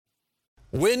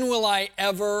When will I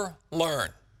ever learn?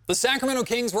 The Sacramento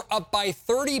Kings were up by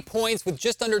 30 points with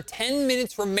just under 10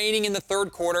 minutes remaining in the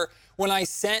third quarter when I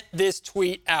sent this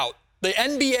tweet out. The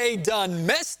NBA done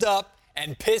messed up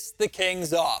and pissed the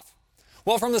Kings off.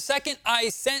 Well, from the second I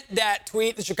sent that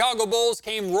tweet, the Chicago Bulls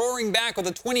came roaring back with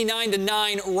a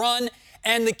 29-9 run,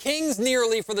 and the Kings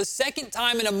nearly, for the second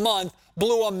time in a month,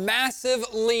 blew a massive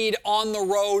lead on the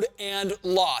road and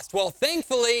lost. Well,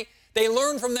 thankfully, they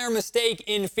learned from their mistake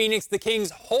in Phoenix. The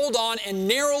Kings hold on and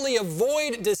narrowly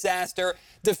avoid disaster,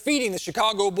 defeating the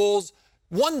Chicago Bulls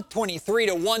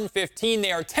 123-115.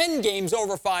 They are 10 games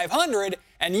over 500,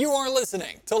 and you are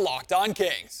listening to Locked On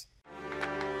Kings.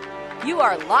 You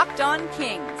are Locked On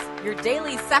Kings, your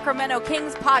daily Sacramento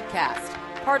Kings podcast,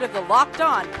 part of the Locked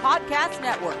On Podcast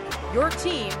Network, your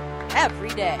team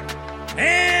every day.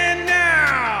 And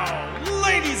now,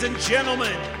 ladies and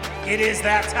gentlemen, it is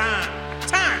that time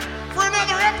for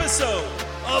another episode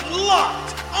of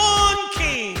Locked On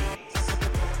Kings.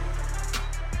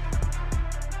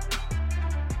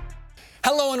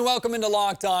 Hello and welcome into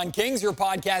Locked On Kings, your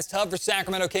podcast hub for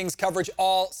Sacramento Kings coverage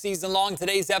all season long.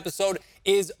 Today's episode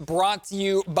is brought to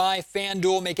you by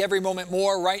FanDuel. Make every moment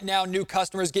more. Right now, new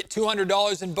customers get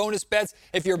 $200 in bonus bets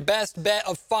if your best bet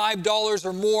of $5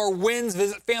 or more wins.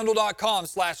 Visit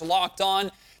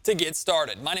FanDuel.com/LockedOn to get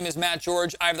started. My name is Matt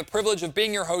George. I have the privilege of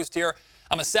being your host here.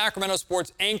 I'm a Sacramento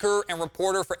sports anchor and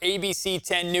reporter for ABC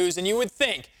 10 News. And you would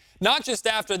think, not just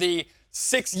after the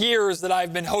 6 years that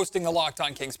I've been hosting the Locked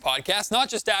On Kings podcast, not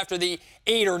just after the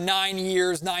 8 or 9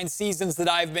 years, 9 seasons that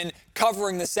I've been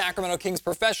covering the Sacramento Kings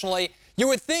professionally, you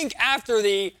would think after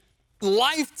the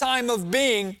lifetime of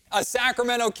being a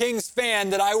Sacramento Kings fan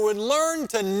that I would learn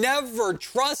to never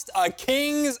trust a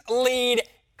Kings lead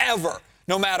ever.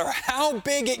 No matter how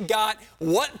big it got,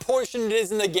 what portion it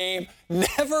is in the game,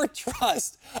 never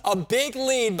trust a big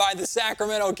lead by the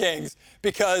Sacramento Kings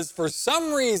because for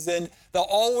some reason, they'll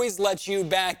always let you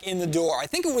back in the door. I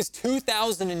think it was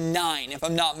 2009, if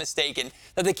I'm not mistaken,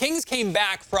 that the Kings came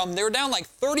back from, they were down like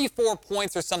 34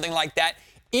 points or something like that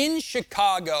in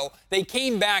Chicago. They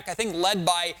came back, I think, led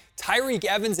by Tyreek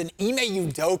Evans and Ime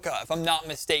Udoka, if I'm not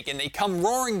mistaken. They come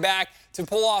roaring back to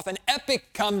pull off an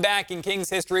epic comeback in Kings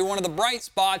history, one of the bright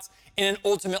spots in an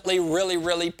ultimately really,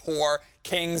 really poor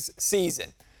Kings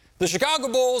season. The Chicago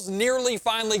Bulls nearly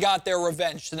finally got their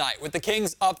revenge tonight with the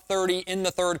Kings up 30 in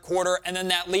the third quarter, and then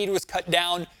that lead was cut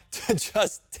down to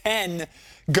just 10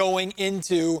 going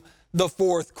into the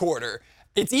fourth quarter.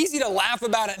 It's easy to laugh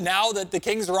about it now that the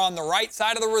Kings are on the right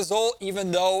side of the result,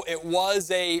 even though it was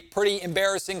a pretty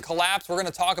embarrassing collapse. We're going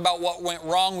to talk about what went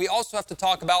wrong. We also have to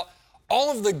talk about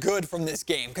all of the good from this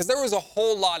game, because there was a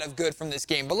whole lot of good from this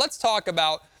game. But let's talk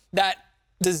about that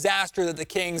disaster that the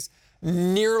Kings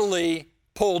nearly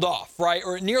pulled off, right?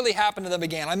 Or it nearly happened to them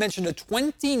again. I mentioned a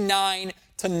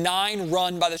 29-9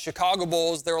 run by the Chicago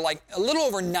Bulls. There were like a little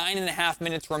over 9.5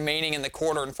 minutes remaining in the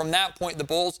quarter. And from that point, the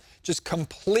Bulls just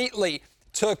completely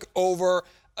took over.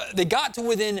 They got to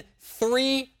within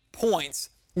 3 points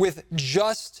with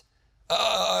just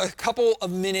a couple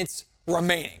of minutes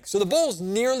remaining. So the Bulls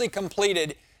nearly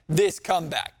completed this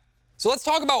comeback. So let's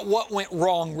talk about what went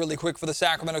wrong really quick for the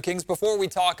Sacramento Kings before we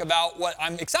talk about what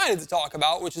I'm excited to talk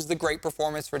about, which is the great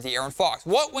performance for De'Aaron Fox.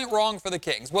 What went wrong for the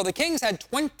Kings? Well, the Kings had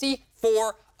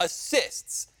 24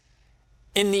 assists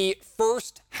in the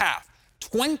first half.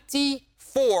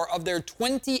 24 of their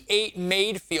 28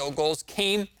 made field goals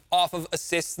came off of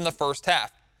assists in the first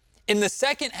half. In the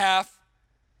second half,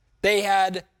 they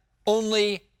had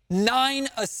only 9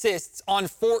 assists on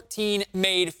 14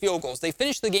 made field goals. They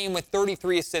finished the game with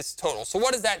 33 assists total. So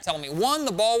what does that tell me? One,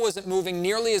 the ball wasn't moving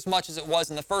nearly as much as it was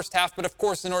in the first half, but of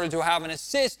course, in order to have an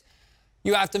assist,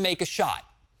 you have to make a shot.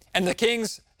 And the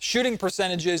Kings' shooting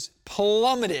percentages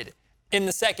plummeted in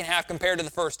the second half compared to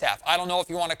the first half. I don't know if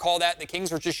you want to call that the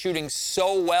Kings were just shooting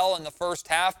so well in the first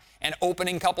half and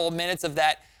opening couple of minutes of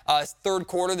that third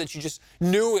quarter that you just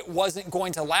knew it wasn't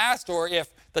going to last, or if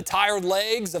the tired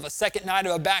legs of a second night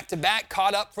of a back-to-back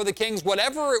caught up for the Kings.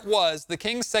 Whatever it was, the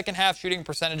Kings' second half shooting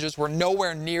percentages were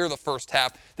nowhere near the first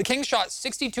half. The Kings shot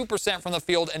 62% from the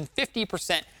field and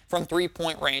 50% from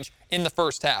three-point range in the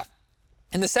first half.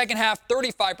 In the second half,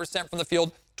 35% from the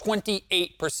field,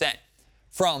 28%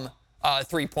 from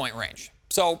three-point range.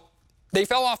 So they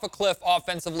fell off a cliff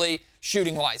offensively,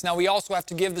 shooting-wise. Now, we also have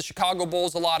to give the Chicago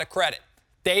Bulls a lot of credit.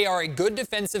 They are a good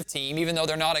defensive team, even though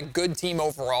they're not a good team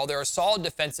overall. They're a solid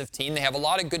defensive team. They have a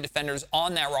lot of good defenders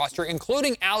on that roster,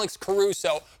 including Alex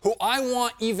Caruso, who I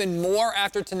want even more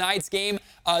after tonight's game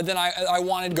than I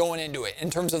wanted going into it, in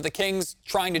terms of the Kings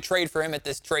trying to trade for him at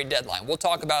this trade deadline. We'll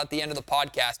talk about at the end of the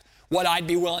podcast what I'd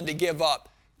be willing to give up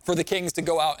for the Kings to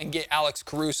go out and get Alex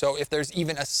Caruso if there's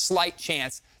even a slight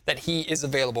chance that he is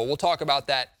available. We'll talk about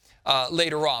that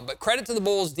later on. But credit to the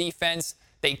Bulls defense.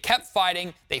 They kept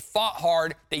fighting. They fought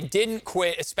hard. They didn't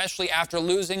quit, especially after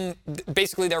losing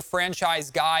basically their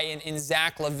franchise guy in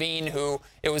Zach LaVine, who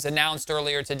it was announced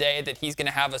earlier today that he's going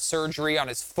to have a surgery on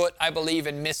his foot, I believe,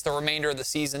 and miss the remainder of the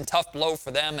season. Tough blow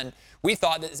for them. And we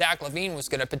thought that Zach LaVine was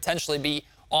going to potentially be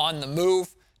on the move.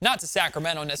 Not to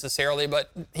Sacramento necessarily,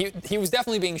 but he was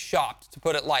definitely being shopped, to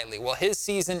put it lightly. Well, his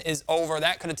season is over.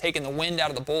 That could have taken the wind out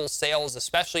of the Bulls' sails,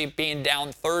 especially being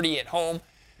down 30 at home.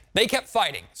 They kept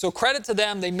fighting. So credit to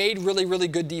them. They made really, really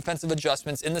good defensive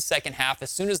adjustments in the second half. As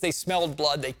soon as they smelled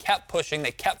blood, they kept pushing,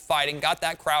 they kept fighting, got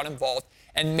that crowd involved,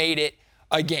 and made it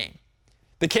a game.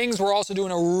 The Kings were also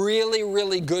doing a really,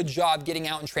 really good job getting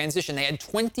out in transition. They had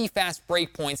 20 fast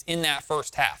break points in that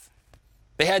first half.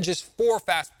 They had just 4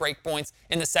 fast break points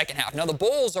in the second half. Now, the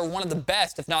Bulls are one of the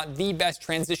best, if not the best,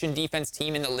 transition defense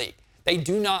team in the league. They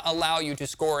do not allow you to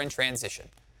score in transition.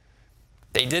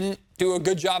 They didn't do a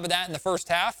good job of that in the first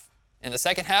half. In the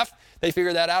second half, they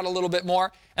figured that out a little bit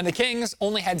more. And the Kings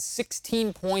only had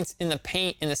 16 points in the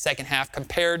paint in the second half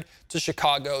compared to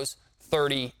Chicago's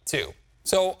 32.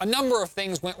 So a number of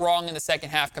things went wrong in the second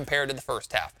half compared to the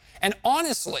first half. And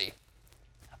honestly,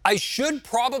 I should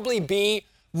probably be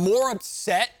more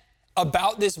upset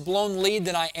about this blown lead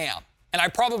than I am. And I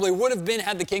probably would have been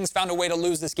had the Kings found a way to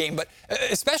lose this game. But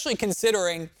especially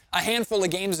considering a handful of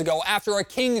games ago, after a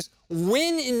Kings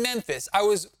win in Memphis, I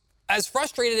was as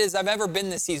frustrated as I've ever been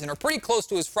this season, or pretty close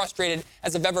to as frustrated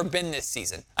as I've ever been this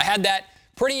season. I had that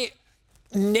pretty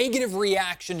negative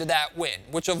reaction to that win,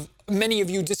 which many of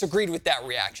you disagreed with that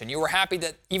reaction. You were happy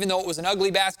that even though it was an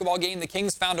ugly basketball game, the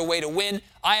Kings found a way to win.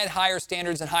 I had higher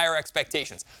standards and higher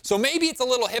expectations. So maybe it's a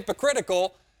little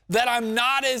hypocritical that I'm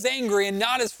not as angry and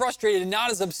not as frustrated and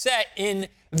not as upset in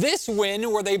this win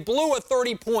where they blew a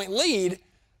 30-point lead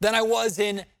than I was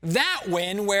in that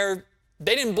win where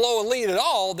they didn't blow a lead at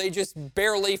all. They just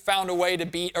barely found a way to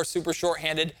beat our super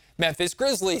shorthanded Memphis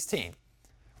Grizzlies team.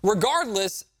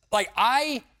 Regardless,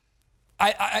 I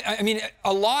mean,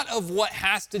 a lot of what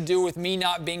has to do with me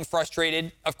not being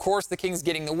frustrated, of course, the Kings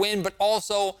getting the win, but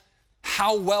also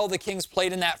how well the Kings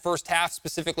played in that first half,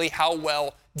 specifically how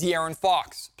well De'Aaron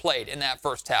Fox played in that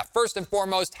first half. First and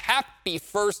foremost, happy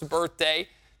first birthday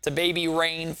to baby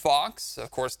Rain Fox. Of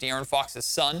course, De'Aaron Fox's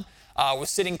son.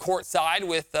 Was sitting courtside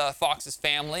with Fox's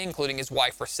family, including his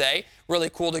wife, Rasay.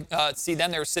 Really cool to see them.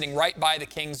 They were sitting right by the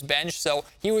Kings bench, so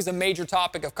he was a major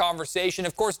topic of conversation.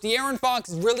 Of course, De'Aaron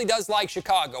Fox really does like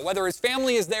Chicago. Whether his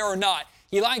family is there or not,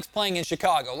 he likes playing in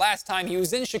Chicago. Last time he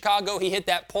was in Chicago, he hit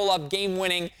that pull-up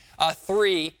game-winning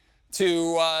 3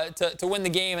 to win the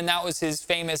game, and that was his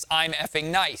famous I'm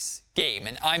effing nice game,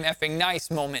 an I'm effing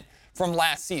nice moment from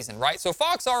last season, right? So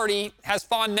Fox already has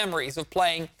fond memories of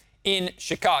playing in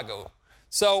Chicago.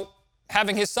 So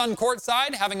having his son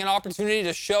courtside, having an opportunity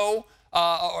to show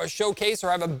or showcase or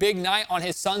have a big night on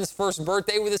his son's first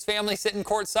birthday with his family sitting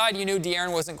courtside, you knew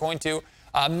De'Aaron wasn't going to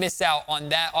miss out on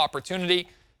that opportunity.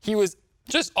 He was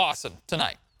just awesome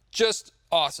tonight. Just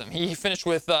awesome. He finished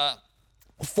with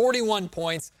 41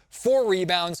 points, 4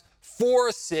 rebounds, 4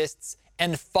 assists,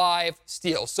 and 5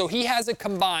 steals. So he has a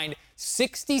combined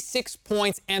 66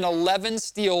 points and 11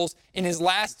 steals in his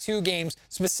last 2 games,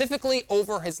 specifically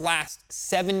over his last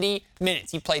 70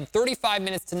 minutes. He played 35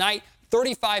 minutes tonight,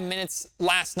 35 minutes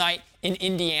last night in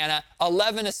Indiana,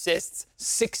 11 assists,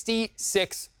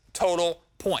 66 total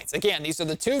points. Again, these are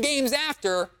the 2 games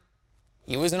after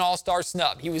he was an All-Star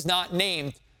snub. He was not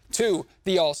named to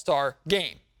the All-Star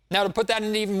game. Now, to put that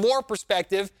in even more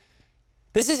perspective,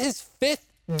 this is his 5th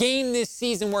game this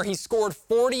season where he scored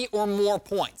 40 or more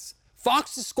points.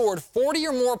 Fox has scored 40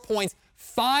 or more points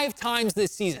 5 times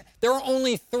this season. There are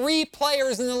only 3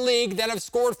 players in the league that have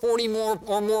scored 40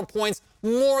 or more points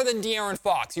more than De'Aaron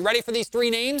Fox. You ready for these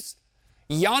 3 names?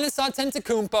 Giannis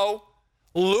Antetokounmpo,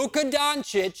 Luka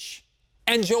Doncic,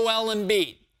 and Joel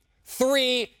Embiid.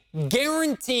 3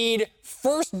 guaranteed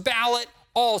first ballot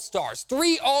All-Stars.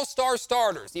 3 All-Star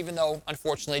starters, even though,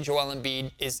 unfortunately, Joel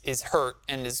Embiid is hurt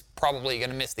and is probably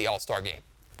going to miss the All-Star game.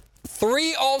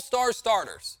 3 All-Star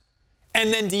starters.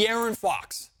 And then De'Aaron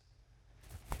Fox,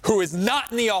 who is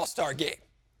not in the All-Star game.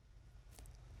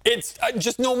 It's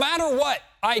just no matter what,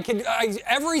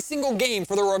 every single game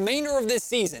for the remainder of this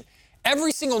season,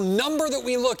 every single number that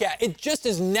we look at, it just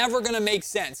is never going to make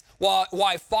sense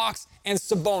why Fox and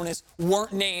Sabonis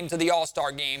weren't named to the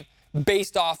All-Star game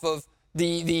based off of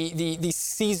the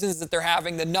seasons that they're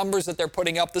having, the numbers that they're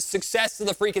putting up, the success of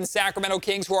the freaking Sacramento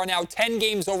Kings, who are now 10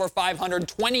 games over 500,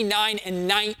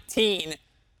 29-19.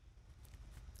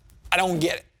 I don't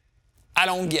get it. I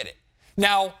don't get it.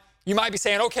 Now, you might be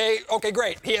saying, okay,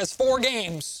 great. He has 4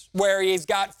 games where he's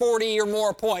got 40 or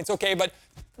more points. Okay, but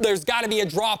there's got to be a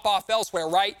drop-off elsewhere,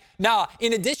 right? Now,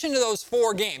 in addition to those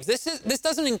 4 games, this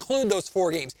doesn't include those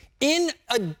 4 games. In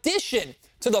addition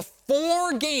to the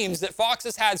 4 games that Fox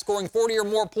has had scoring 40 or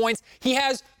more points, he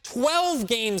has 12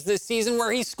 games this season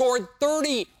where he scored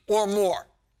 30 or more.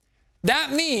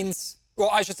 That means, well,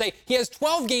 I should say, he has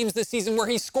 12 games this season where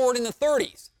he scored in the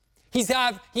 30s.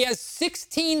 He has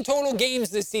 16 total games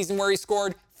this season where he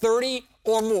scored 30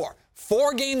 or more.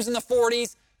 4 games in the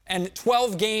 40s and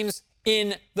 12 games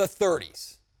in the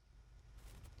 30s.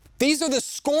 These are the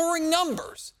scoring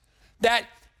numbers that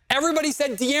everybody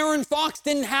said De'Aaron Fox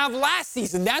didn't have last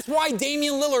season. That's why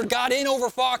Damian Lillard got in over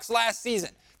Fox last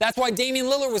season. That's why Damian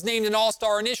Lillard was named an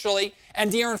All-Star initially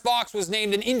and De'Aaron Fox was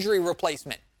named an injury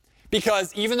replacement.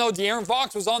 Because even though De'Aaron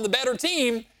Fox was on the better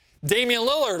team, Damian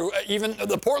Lillard, even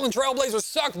the Portland Trail Blazers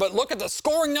sucked, but look at the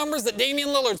scoring numbers that Damian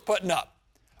Lillard's putting up.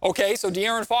 Okay, so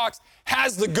De'Aaron Fox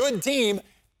has the good team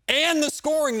and the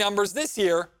scoring numbers this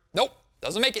year. Nope,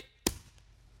 doesn't make it.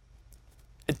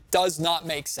 It does not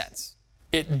make sense.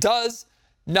 It does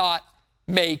not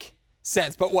make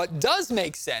sense. But what does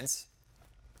make sense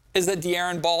is that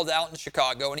De'Aaron balled out in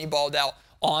Chicago, and he balled out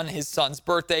on his son's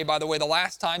birthday. By the way, the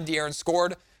last time De'Aaron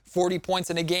scored 40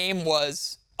 points in a game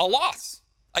was a loss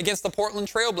against the Portland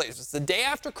Trail Blazers. The day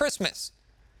after Christmas,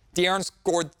 De'Aaron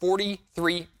scored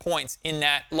 43 points in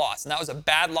that loss. And that was a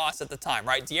bad loss at the time,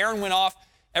 right? De'Aaron went off.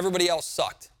 Everybody else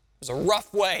sucked. It was a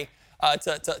rough way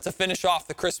to finish off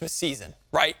the Christmas season,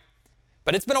 right?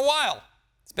 But it's been a while.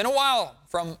 It's been a while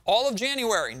from all of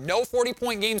January. No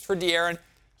 40-point games for De'Aaron.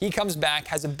 He comes back,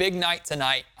 has a big night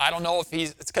tonight. I don't know if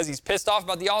it's because he's pissed off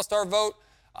about the All-Star vote.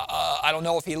 I don't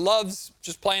know if he loves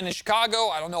just playing in Chicago.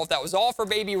 I don't know if that was all for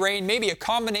Baby Rain. Maybe a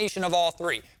combination of all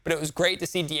 3. But it was great to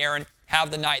see De'Aaron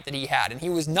have the night that he had. And he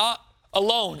was not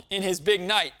alone in his big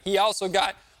night. He also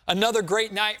got another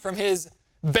great night from his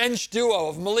bench duo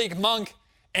of Malik Monk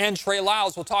and Trey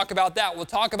Lyles. We'll talk about that. We'll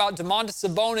talk about Domantas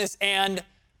Sabonis and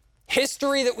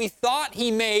history that we thought he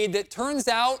made that turns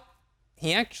out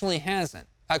he actually hasn't.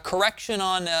 A correction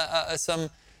on some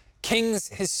Kings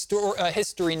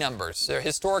history numbers, or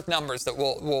historic numbers that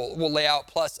we'll lay out.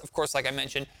 Plus, of course, like I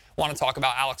mentioned, want to talk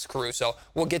about Alex Caruso.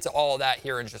 We'll get to all of that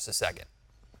here in just a second.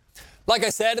 Like I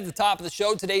said at the top of the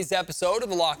show, today's episode of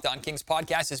the Locked On Kings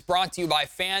podcast is brought to you by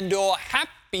FanDuel.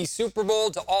 Happy Super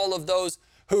Bowl to all of those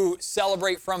who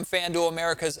celebrate from FanDuel,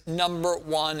 America's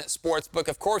 #1 sports book.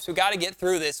 Of course, we've got to get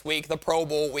through this week, the Pro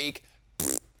Bowl week.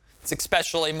 It's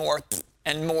especially more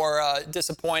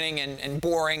disappointing and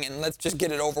boring, and let's just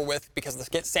get it over with because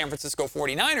the San Francisco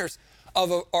 49ers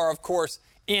are, of course,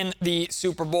 in the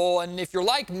Super Bowl. And if you're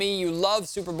like me, you love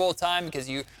Super Bowl time because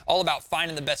you're all about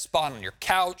finding the best spot on your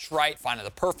couch, right? Finding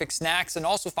the perfect snacks and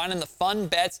also finding the fun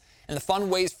bets and the fun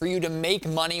ways for you to make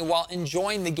money while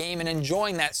enjoying the game and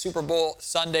enjoying that Super Bowl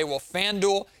Sunday. Well,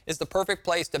 FanDuel is the perfect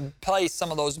place to place some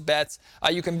of those bets.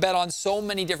 You can bet on so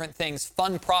many different things: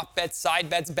 fun prop bets, side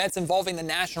bets, bets involving the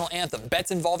national anthem,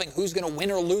 bets involving who's going to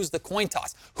win or lose the coin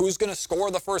toss, who's going to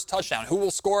score the first touchdown, who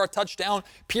will score a touchdown,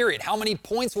 period, how many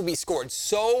points will be scored,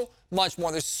 so much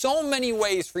more. There's so many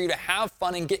ways for you to have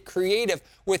fun and get creative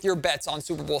with your bets on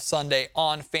Super Bowl Sunday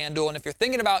on FanDuel. And if you're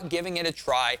thinking about giving it a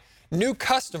try, new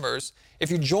customers, if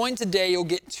you join today, you'll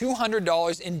get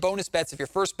 $200 in bonus bets if your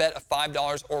first bet of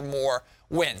 $5 or more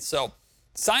wins. So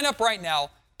sign up right now.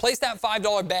 Place that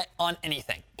 $5 bet on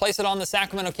anything. Place it on the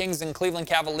Sacramento Kings and Cleveland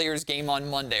Cavaliers game on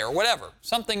Monday or whatever.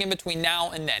 Something in between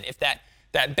now and then. If that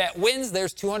bet wins,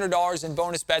 there's $200 in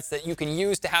bonus bets that you can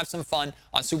use to have some fun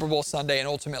on Super Bowl Sunday and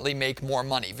ultimately make more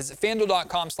money. Visit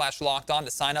FanDuel.com/lockedon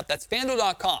to sign up. That's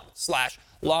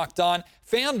FanDuel.com/lockedon.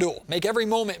 FanDuel, make every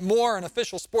moment more, an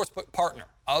official sportsbook partner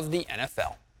of the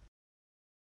NFL.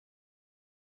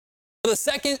 For the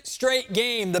second straight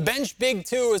game, the bench big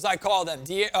two, as I call them,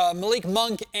 Malik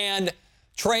Monk and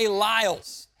Trey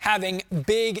Lyles, having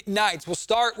big nights. We'll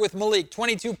start with Malik.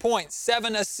 22 points,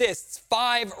 7 assists,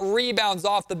 5 rebounds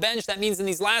off the bench. That means in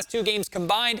these last 2 games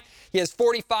combined, he has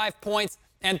 45 points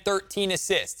and 13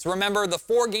 assists. Remember, the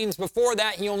 4 games before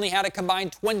that, he only had a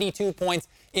combined 22 points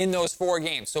in those 4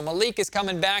 games. So Malik is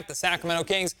coming back. The Sacramento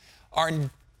Kings are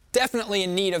definitely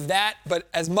in need of that. But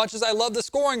as much as I love the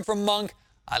scoring from Monk,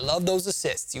 I love those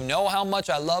assists. You know how much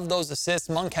I love those assists.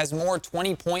 Monk has more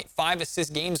 20.5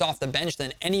 assist games off the bench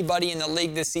than anybody in the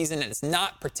league this season, and it's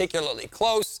not particularly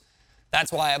close.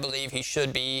 That's why I believe he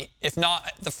should be, if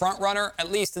not the front runner,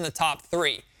 at least in the top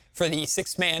 3 for the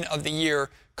 6th Man of the Year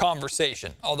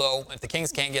conversation. Although, if the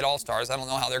Kings can't get All-Stars, I don't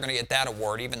know how they're going to get that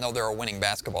award, even though they're a winning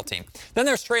basketball team. Then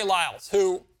there's Trey Lyles,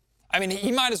 who I mean,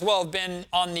 he might as well have been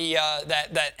on the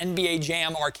that NBA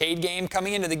Jam arcade game,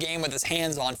 coming into the game with his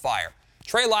hands on fire.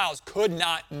 Trey Lyles could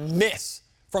not miss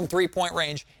from three-point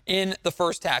range in the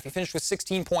first half. He finished with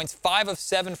 16 points, 5 of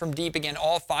 7 from deep. Again,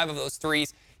 all 5 of those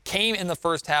threes came in the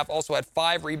first half. Also had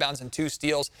 5 rebounds and 2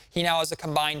 steals. He now has a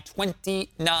combined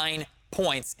 29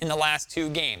 points in the last 2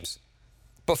 games.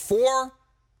 Before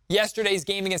yesterday's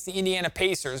game against the Indiana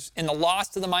Pacers, in the loss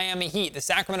to the Miami Heat, the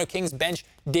Sacramento Kings bench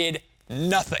did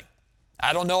nothing.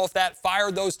 I don't know if that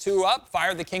fired those two up,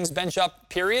 fired the Kings bench up,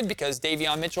 period, because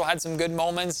Davion Mitchell had some good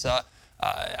moments.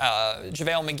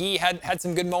 JaVale McGee had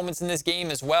some good moments in this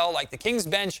game as well. Like, the Kings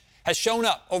bench has shown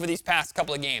up over these past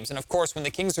couple of games. And, of course, when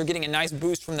the Kings are getting a nice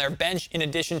boost from their bench in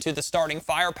addition to the starting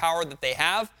firepower that they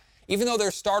have, even though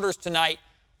their starters tonight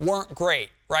weren't great,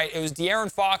 right? It was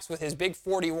De'Aaron Fox with his big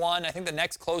 41. I think the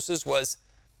next closest was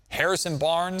Harrison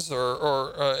Barnes or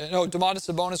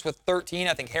Domantas Sabonis with 13.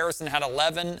 I think Harrison had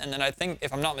 11. And then I think,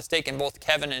 if I'm not mistaken, both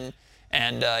Kevin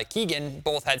and Keegan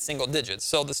both had single digits.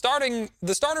 So the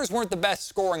starters weren't the best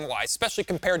scoring-wise, especially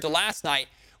compared to last night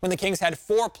when the Kings had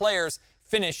 4 players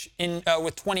finish in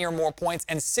with 20 or more points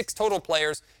and 6 total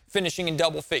players finishing in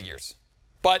double figures.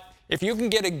 But if you can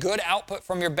get a good output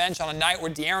from your bench on a night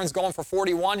where De'Aaron's going for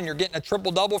 41 and you're getting a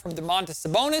triple-double from Domantas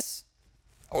Sabonis,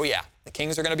 oh yeah, the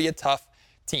Kings are going to be a tough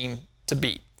team to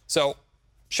beat. So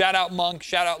shout out Monk,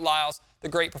 shout out Lyles, the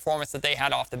great performance that they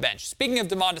had off the bench. Speaking of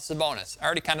Domantas Sabonis, I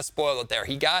already kind of spoiled it there.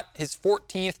 He got his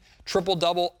 14th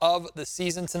triple-double of the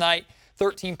season tonight.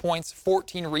 13 points,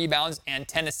 14 rebounds, and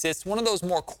 10 assists. One of those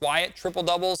more quiet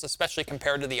triple-doubles, especially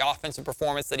compared to the offensive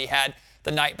performance that he had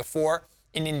the night before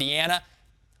in Indiana.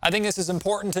 I think this is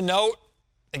important to note.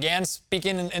 Again,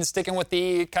 speaking and sticking with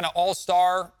the kind of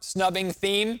all-star snubbing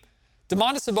theme,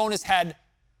 Domantas Sabonis had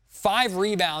 5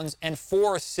 rebounds and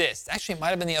 4 assists. Actually, it might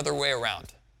have been the other way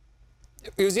around.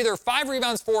 It was either 5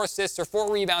 rebounds, 4 assists, or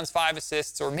 4 rebounds, 5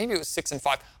 assists, or maybe it was 6 and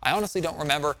 5. I honestly don't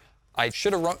remember. I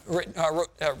should have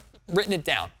written it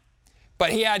down.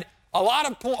 But he had a lot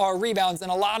of rebounds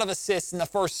and a lot of assists in the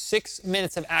first 6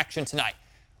 minutes of action tonight.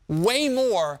 Way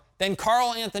more than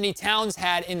Karl Anthony Towns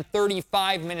had in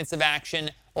 35 minutes of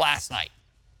action last night.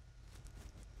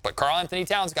 But Karl Anthony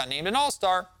Towns got named an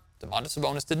All-Star. Domantas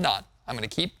Sabonis did not. I'm going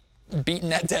to keep beating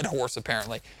that dead horse,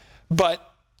 apparently.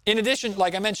 But in addition,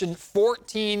 like I mentioned,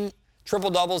 14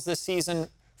 triple-doubles this season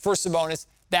for Sabonis.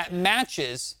 That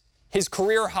matches his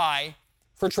career high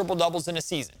for triple-doubles in a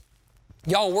season.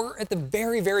 Y'all, we're at the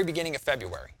very, very beginning of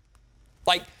February.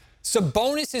 Like,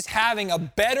 Sabonis is having a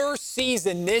better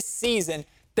season this season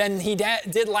than he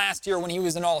did last year when he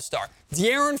was an All-Star.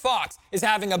 De'Aaron Fox is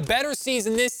having a better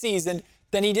season this season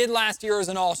than he did last year as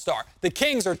an All-Star. The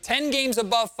Kings are 10 games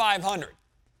above 500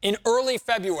 in early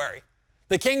February.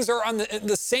 The Kings are on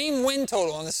the same win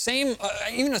total, on the same,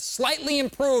 even a slightly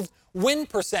improved win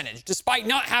percentage, despite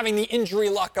not having the injury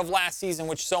luck of last season,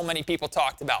 which so many people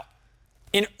talked about,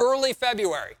 in early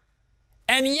February.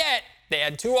 And yet, they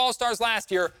had 2 All-Stars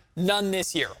last year, none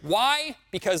this year. Why?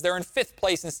 Because they're in 5th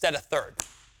place instead of 3rd.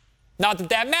 Not that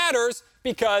that matters,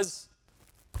 because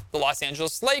the Los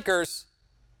Angeles Lakers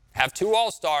have 2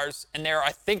 All-Stars, and they're,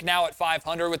 I think, now at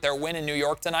 500 with their win in New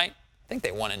York tonight. I think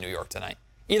they won in New York tonight.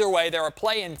 Either way, they're a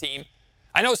play-in team.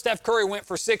 I know Steph Curry went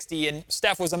for 60, and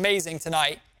Steph was amazing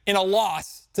tonight in a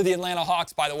loss to the Atlanta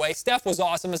Hawks, by the way. Steph was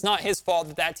awesome. It's not his fault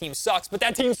that that team sucks, but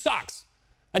that team sucks.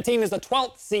 That team is the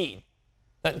 12th seed,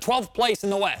 the 12th place in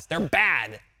the West. They're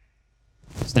bad.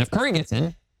 Steph Curry gets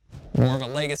in. More of a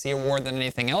legacy award than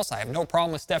anything else. I have no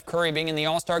problem with Steph Curry being in the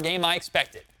All-Star game. I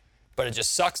expect it. But it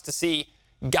just sucks to see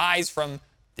guys from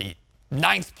the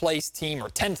 9th place team or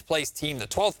 10th place team, the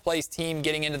 12th place team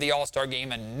getting into the All-Star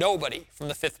game, and nobody from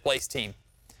the 5th place team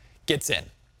gets in.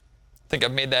 I think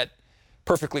I've made that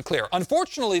perfectly clear.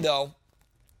 Unfortunately, though,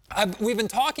 we've been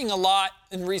talking a lot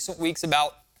in recent weeks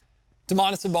about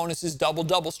Domantas Sabonis'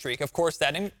 double-double streak. Of course,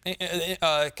 that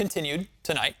continued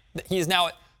tonight. He is now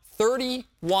at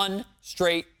 31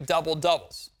 straight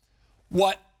double-doubles.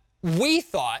 What we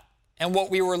thought and what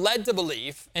we were led to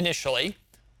believe initially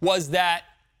was that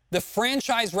the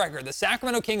franchise record, the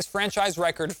Sacramento Kings franchise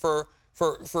record for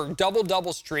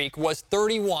double-double streak was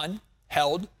 31,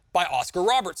 held by Oscar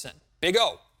Robertson, Big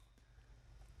O.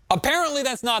 Apparently,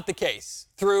 that's not the case.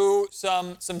 Through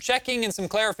some checking and some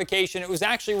clarification, it was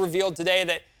actually revealed today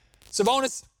that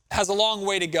Sabonis has a long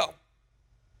way to go.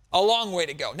 A long way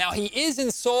to go. Now, he is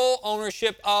in sole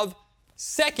ownership of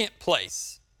 2nd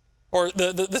place, or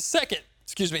the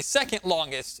second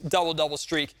longest double-double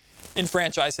streak in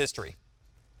franchise history.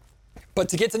 But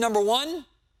to get to number 1,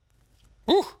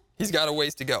 he's got a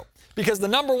ways to go. Because the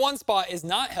number 1 spot is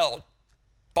not held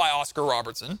by Oscar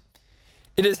Robertson.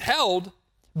 It is held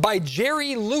by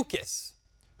Jerry Lucas,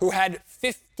 who had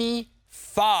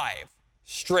 55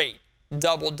 straight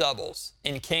double-doubles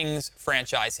in Kings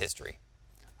franchise history.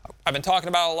 I've been talking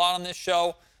about it a lot on this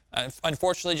show.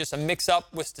 Unfortunately, just a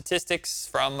mix-up with statistics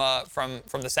from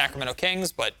the Sacramento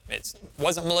Kings, but it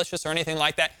wasn't malicious or anything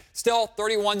like that. Still,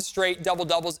 31 straight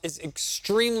double-doubles is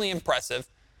extremely impressive,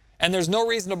 and there's no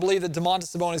reason to believe that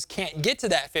Domantas Sabonis can't get to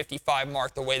that 55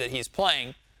 mark the way that he's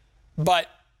playing, but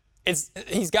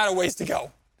he's got a ways to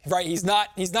go, right? He's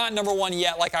not number one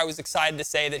yet, like I was excited to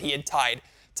say that he had tied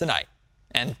tonight,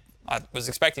 and I was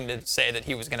expecting to say that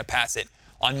he was going to pass it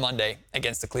on Monday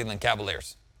against the Cleveland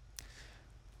Cavaliers.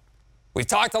 We've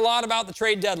talked a lot about the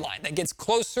trade deadline that gets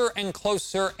closer and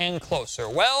closer and closer.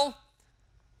 Well,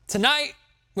 tonight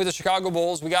with the Chicago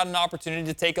Bulls, we got an opportunity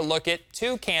to take a look at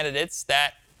two candidates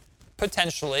that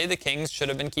potentially the Kings should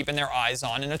have been keeping their eyes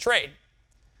on in a trade.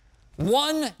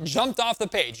 One jumped off the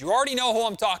page. You already know who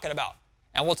I'm talking about,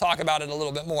 and we'll talk about it a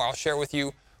little bit more. I'll share with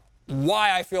you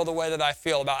why I feel the way that I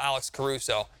feel about Alex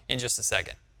Caruso in just a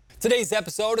second. Today's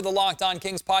episode of the Locked On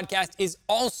Kings podcast is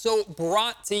also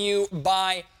brought to you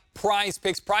by Prize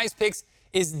Picks. Prize Picks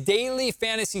is daily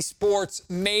fantasy sports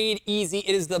made easy.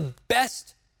 It is the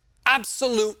best,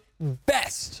 absolute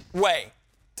best way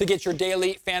to get your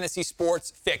daily fantasy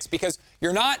sports fix, because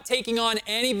you're not taking on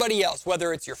anybody else,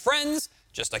 whether it's your friends,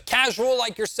 just a casual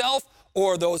like yourself,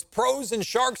 or those pros and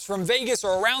sharks from Vegas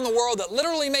or around the world that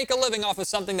literally make a living off of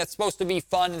something that's supposed to be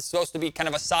fun and supposed to be kind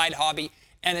of a side hobby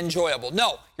and enjoyable.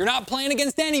 No, you're not playing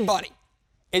against anybody.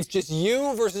 It's just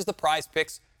you versus the Prize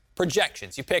Picks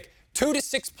projections. You pick 2 to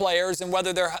 6 players and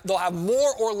whether they'll have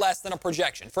more or less than a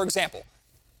projection. For example,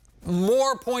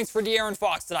 more points for De'Aaron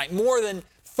Fox tonight, more than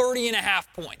 30.5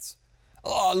 points.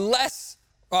 Less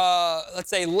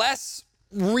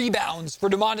rebounds for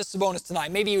Domantas Sabonis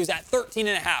tonight. Maybe he was at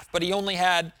 13.5, but he only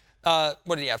had,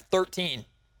 13.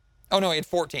 Oh, no, he had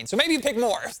 14. So maybe you pick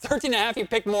more. 13.5, you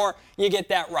pick more, you get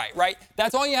that right?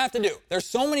 That's all you have to do. There's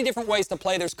so many different ways to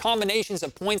play. There's combinations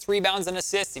of points, rebounds, and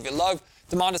assists. If you love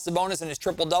Domantas Sabonis and his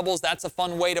triple-doubles, that's a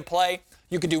fun way to play.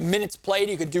 You could do minutes played.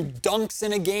 You could do dunks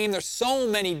in a game. There's so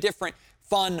many different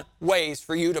fun ways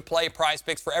for you to play Prize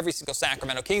Picks for every single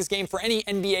Sacramento Kings game, for any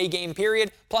NBA game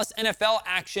period, plus NFL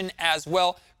action as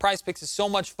well. Prize Picks is so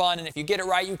much fun, and if you get it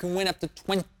right, you can win up to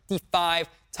 25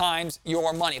 times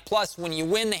your money. Plus, when you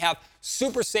win, they have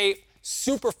super safe,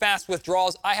 super fast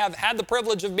withdrawals. I have had the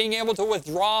privilege of being able to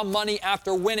withdraw money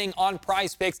after winning on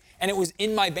Prize Picks, and it was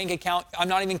in my bank account, I'm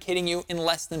not even kidding you, in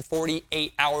less than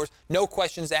 48 hours. No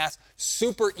questions asked,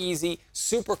 super easy,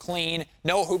 super clean,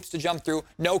 no hoops to jump through,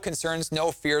 no concerns,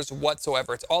 no fears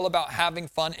whatsoever. It's all about having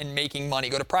fun and making money.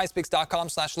 Go to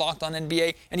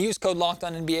prizepicks.com/LockedOnNBA and use code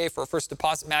LockedOnNBA for a first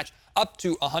deposit match up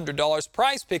to $100.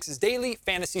 Prize Picks is daily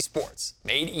fantasy sports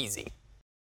made easy.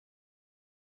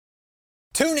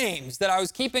 Two names that I was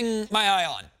keeping my eye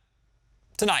on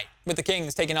tonight with the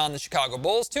Kings taking on the Chicago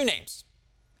Bulls. Two names,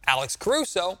 Alex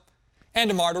Caruso and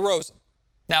DeMar DeRozan.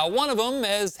 Now, one of them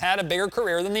has had a bigger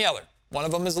career than the other. One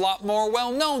of them is a lot more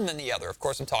well-known than the other. Of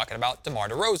course, I'm talking about DeMar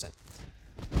DeRozan.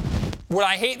 Would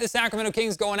I hate the Sacramento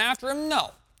Kings going after him?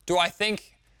 No. Do I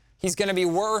think he's going to be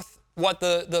worth what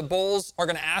the Bulls are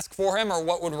going to ask for him or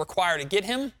what would require to get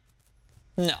him?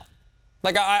 No.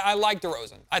 I like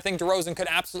DeRozan. I think DeRozan could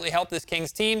absolutely help this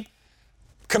Kings team.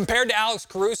 Compared to Alex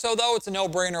Caruso, though, it's a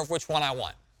no-brainer of which one I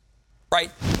want, right?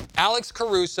 Alex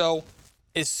Caruso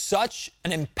is such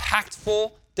an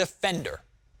impactful defender.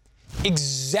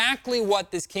 Exactly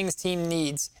what this Kings team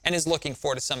needs and is looking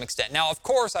for to some extent. Now, of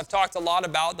course, I've talked a lot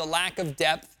about the lack of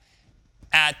depth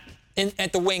at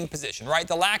the wing position, right?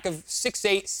 The lack of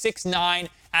 6'8", 6'9",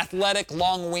 athletic,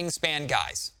 long wingspan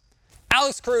guys.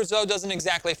 Alex Caruso doesn't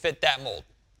exactly fit that mold,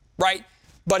 right?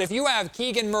 But if you have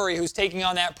Keegan Murray, who's taking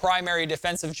on that primary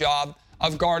defensive job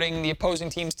of guarding the opposing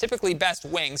team's typically best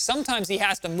wings, sometimes he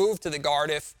has to move to the guard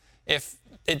if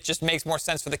it just makes more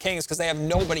sense for the Kings because they have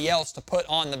nobody else to put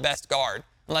on the best guard,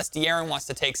 unless De'Aaron wants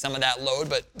to take some of that load.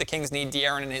 But the Kings need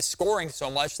De'Aaron in his scoring so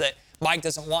much that Mike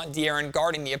doesn't want De'Aaron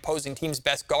guarding the opposing team's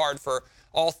best guard for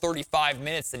all 35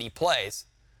 minutes that he plays.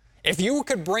 If you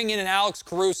could bring in an Alex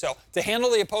Caruso to handle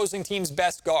the opposing team's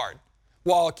best guard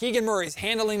while Keegan Murray's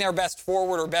handling their best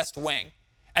forward or best wing,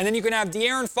 and then you can have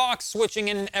De'Aaron Fox switching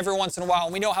in every once in a while,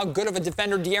 and we know how good of a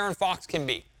defender De'Aaron Fox can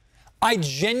be. I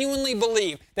genuinely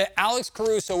believe that Alex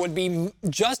Caruso would be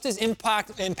just as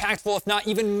impactful, if not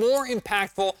even more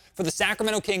impactful, for the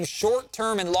Sacramento Kings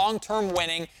short-term and long-term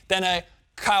winning than a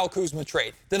Kyle Kuzma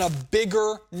trade, than a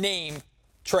bigger name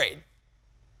trade.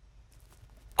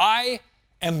 I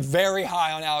am very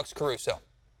high on Alex Caruso.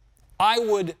 I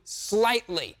would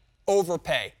slightly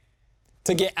overpay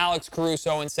to get Alex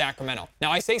Caruso in Sacramento.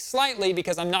 Now, I say slightly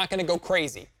because I'm not going to go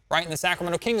crazy, right? And the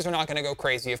Sacramento Kings are not going to go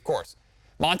crazy, of course.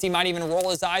 Monty might even roll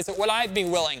his eyes at what I'd be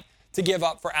willing to give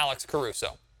up for Alex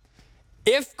Caruso.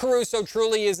 If Caruso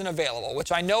truly isn't available,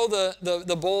 which I know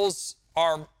the Bulls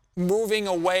are moving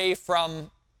away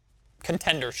from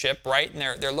contendership, right?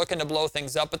 And they're looking to blow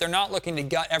things up, but they're not looking to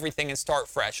gut everything and start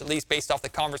fresh, at least based off the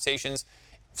conversations,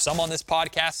 some on this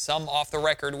podcast, some off the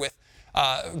record with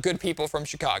good people from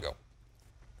Chicago.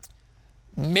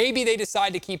 Maybe they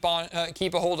decide to keep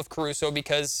a hold of Caruso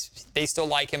because they still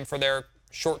like him for their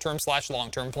short-term /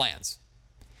 long-term plans.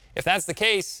 If that's the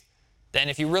case, then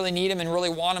if you really need him and really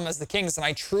want him as the Kings, then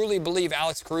I truly believe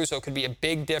Alex Caruso could be a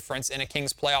big difference in a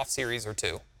Kings playoff series or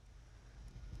two.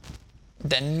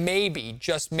 Then maybe,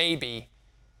 just maybe,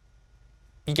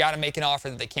 you got to make an offer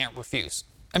that they can't refuse.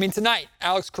 I mean, tonight,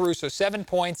 Alex Caruso, 7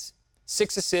 points,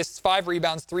 6 assists, 5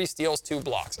 rebounds, 3 steals, 2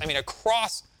 blocks. I mean,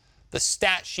 across the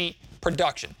stat sheet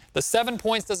production. The 7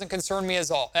 points doesn't concern me at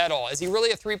all. Is he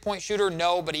really a three-point shooter?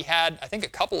 No, but he had, I think, a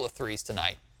couple of threes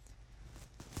tonight.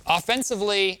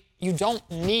 Offensively, you don't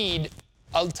need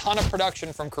a ton of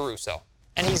production from Caruso.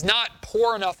 And he's not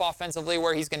poor enough offensively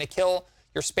where he's going to kill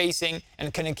your spacing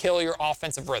and going to kill your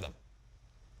offensive rhythm.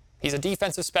 He's a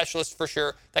defensive specialist for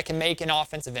sure that can make an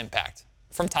offensive impact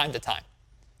from time to time.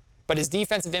 But his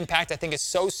defensive impact, I think, is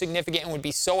so significant and would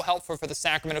be so helpful for the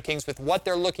Sacramento Kings with what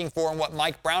they're looking for and what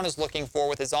Mike Brown is looking for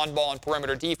with his on-ball and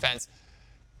perimeter defense,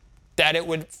 that it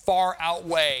would far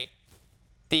outweigh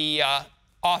the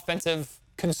offensive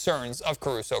concerns of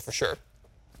Caruso for sure.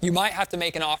 You might have to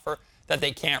make an offer that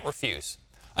they can't refuse.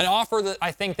 An offer that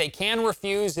I think they can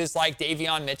refuse is like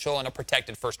Davion Mitchell and a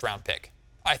protected first-round pick.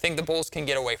 I think the Bulls can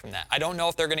get away from that. I don't know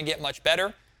if they're going to get much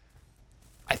better.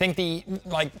 I think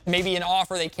maybe an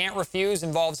offer they can't refuse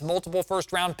involves multiple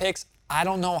first-round picks. I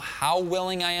don't know how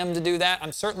willing I am to do that.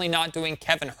 I'm certainly not doing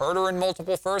Kevin Huerter in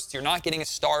multiple firsts. You're not getting a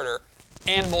starter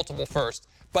and multiple firsts.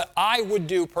 But I would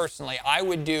do, personally,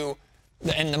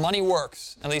 and the money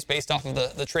works, at least based off of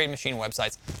the trade machine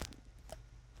websites,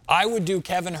 I would do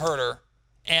Kevin Huerter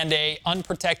and a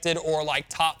unprotected or like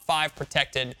top 5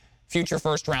 protected future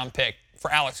first-round pick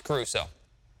for Alex Caruso.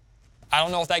 I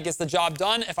don't know if that gets the job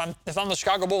done. If I'm the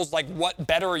Chicago Bulls, like, what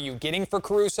better are you getting for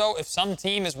Caruso? If some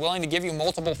team is willing to give you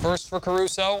multiple firsts for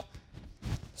Caruso,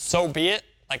 so be it.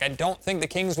 Like, I don't think the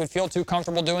Kings would feel too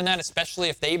comfortable doing that, especially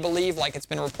if they believe, like it's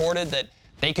been reported, that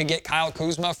they could get Kyle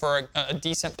Kuzma for a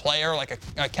decent player like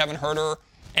a Kevin Huerter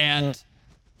and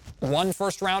 1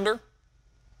 first-rounder.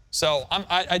 So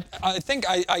I think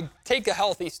I take a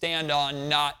healthy stand on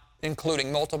not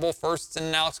including multiple firsts in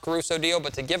an Alex Caruso deal,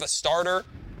 but to give a starter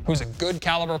who's a good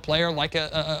caliber player like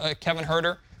a Kevin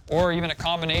Huerter, or even a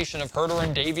combination of Huerter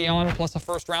and Davion plus a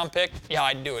first-round pick, yeah,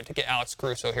 I'd do it to get Alex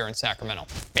Caruso here in Sacramento.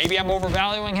 Maybe I'm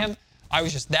overvaluing him. I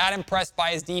was just that impressed by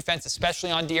his defense,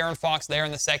 especially on De'Aaron Fox there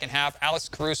in the second half. Alex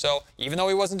Caruso, even though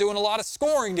he wasn't doing a lot of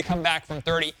scoring to come back from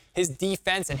 30, his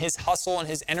defense and his hustle and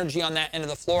his energy on that end of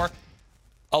the floor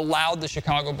allowed the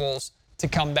Chicago Bulls to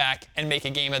come back and make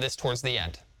a game of this towards the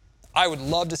end. I would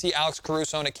love to see Alex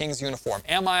Caruso in a Kings uniform.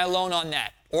 Am I alone on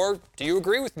that? Or do you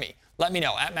agree with me? Let me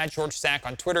know at MattGeorgeSack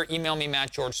on Twitter. Email me,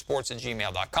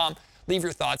 mattgeorgesports@gmail.com. Leave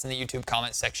your thoughts in the YouTube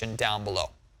comment section down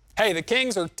below. Hey, the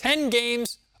Kings are 10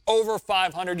 games over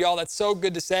 500, y'all. That's so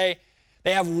good to say.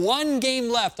 They have 1 game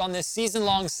left on this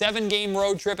season-long 7-game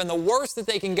road trip, and the worst that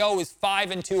they can go is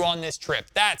 5-2 on this trip.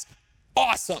 That's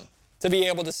awesome to be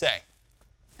able to say.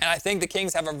 And I think the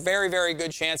Kings have a very, very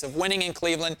good chance of winning in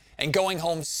Cleveland and going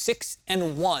home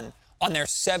 6-1 on their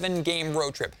 7-game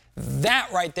road trip. That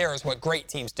right there is what great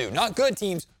teams do. Not good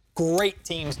teams, great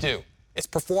teams do. It's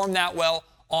perform that well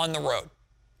on the road.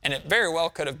 And it very well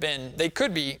could have been, they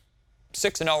could be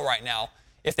 6-0 right now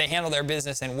if they handle their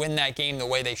business and win that game the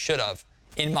way they should have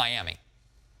in Miami.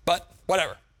 But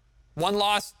whatever. 1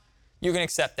 loss, you can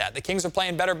accept that. The Kings are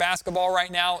playing better basketball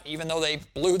right now, even though they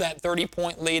blew that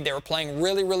 30-point lead. They were playing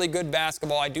really, really good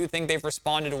basketball. I do think they've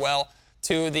responded well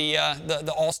to the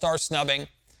All-Star snubbing,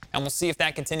 and we'll see if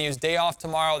that continues. Day off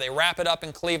tomorrow. They wrap it up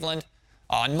in Cleveland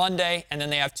on Monday, and then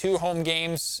they have 2 home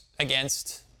games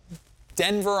against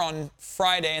Denver on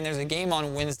Friday, and there's a game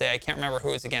on Wednesday. I can't remember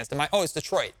who it's against. It's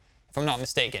Detroit, if I'm not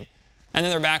mistaken. And then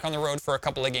they're back on the road for a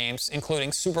couple of games,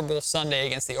 including Super Bowl Sunday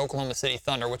against the Oklahoma City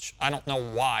Thunder, which I don't know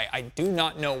why. I do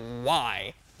not know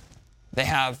why they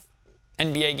have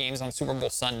NBA games on Super Bowl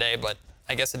Sunday, but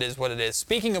I guess it is what it is.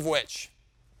 Speaking of which,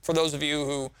 for those of you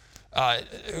who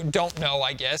don't know,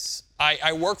 I guess,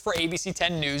 I work for ABC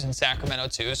 10 News in Sacramento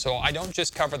too, so I don't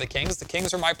just cover the Kings. The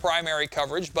Kings are my primary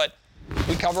coverage, but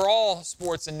We cover all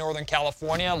sports in Northern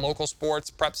California, local sports,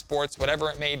 prep sports, whatever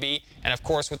it may be. And of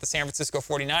course, with the San Francisco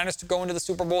 49ers to go into the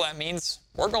Super Bowl, that means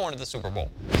we're going to the Super Bowl.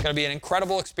 It's going to be an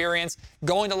incredible experience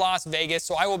going to Las Vegas.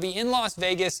 So I will be in Las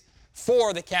Vegas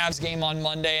for the Cavs game on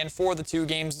Monday and for the 3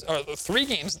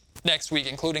 games next week,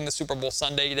 including the Super Bowl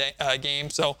Sunday game.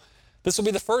 So this will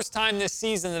be the first time this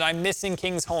season that I'm missing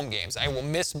Kings home games. I will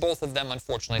miss both of them,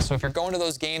 unfortunately. So if you're going to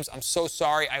those games, I'm so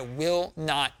sorry. I will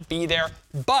not be there.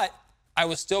 But I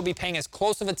will still be paying as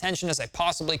close of attention as I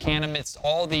possibly can amidst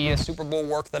all the Super Bowl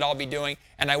work that I'll be doing.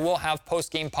 And I will have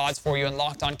post-game pods for you and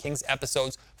Locked On Kings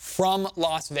episodes from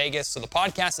Las Vegas. So the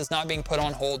podcast is not being put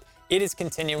on hold. It is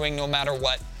continuing no matter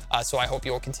what. So I hope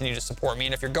you will continue to support me.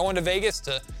 And if you're going to Vegas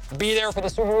to be there for the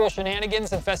Super Bowl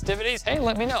shenanigans and festivities, hey,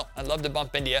 let me know. I'd love to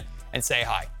bump into you and say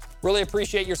hi. Really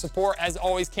appreciate your support. As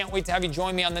always, can't wait to have you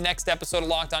join me on the next episode of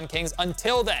Locked On Kings.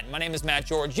 Until then, my name is Matt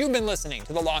George. You've been listening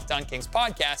to the Locked On Kings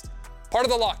podcast, part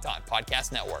of the Locked On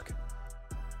Podcast Network.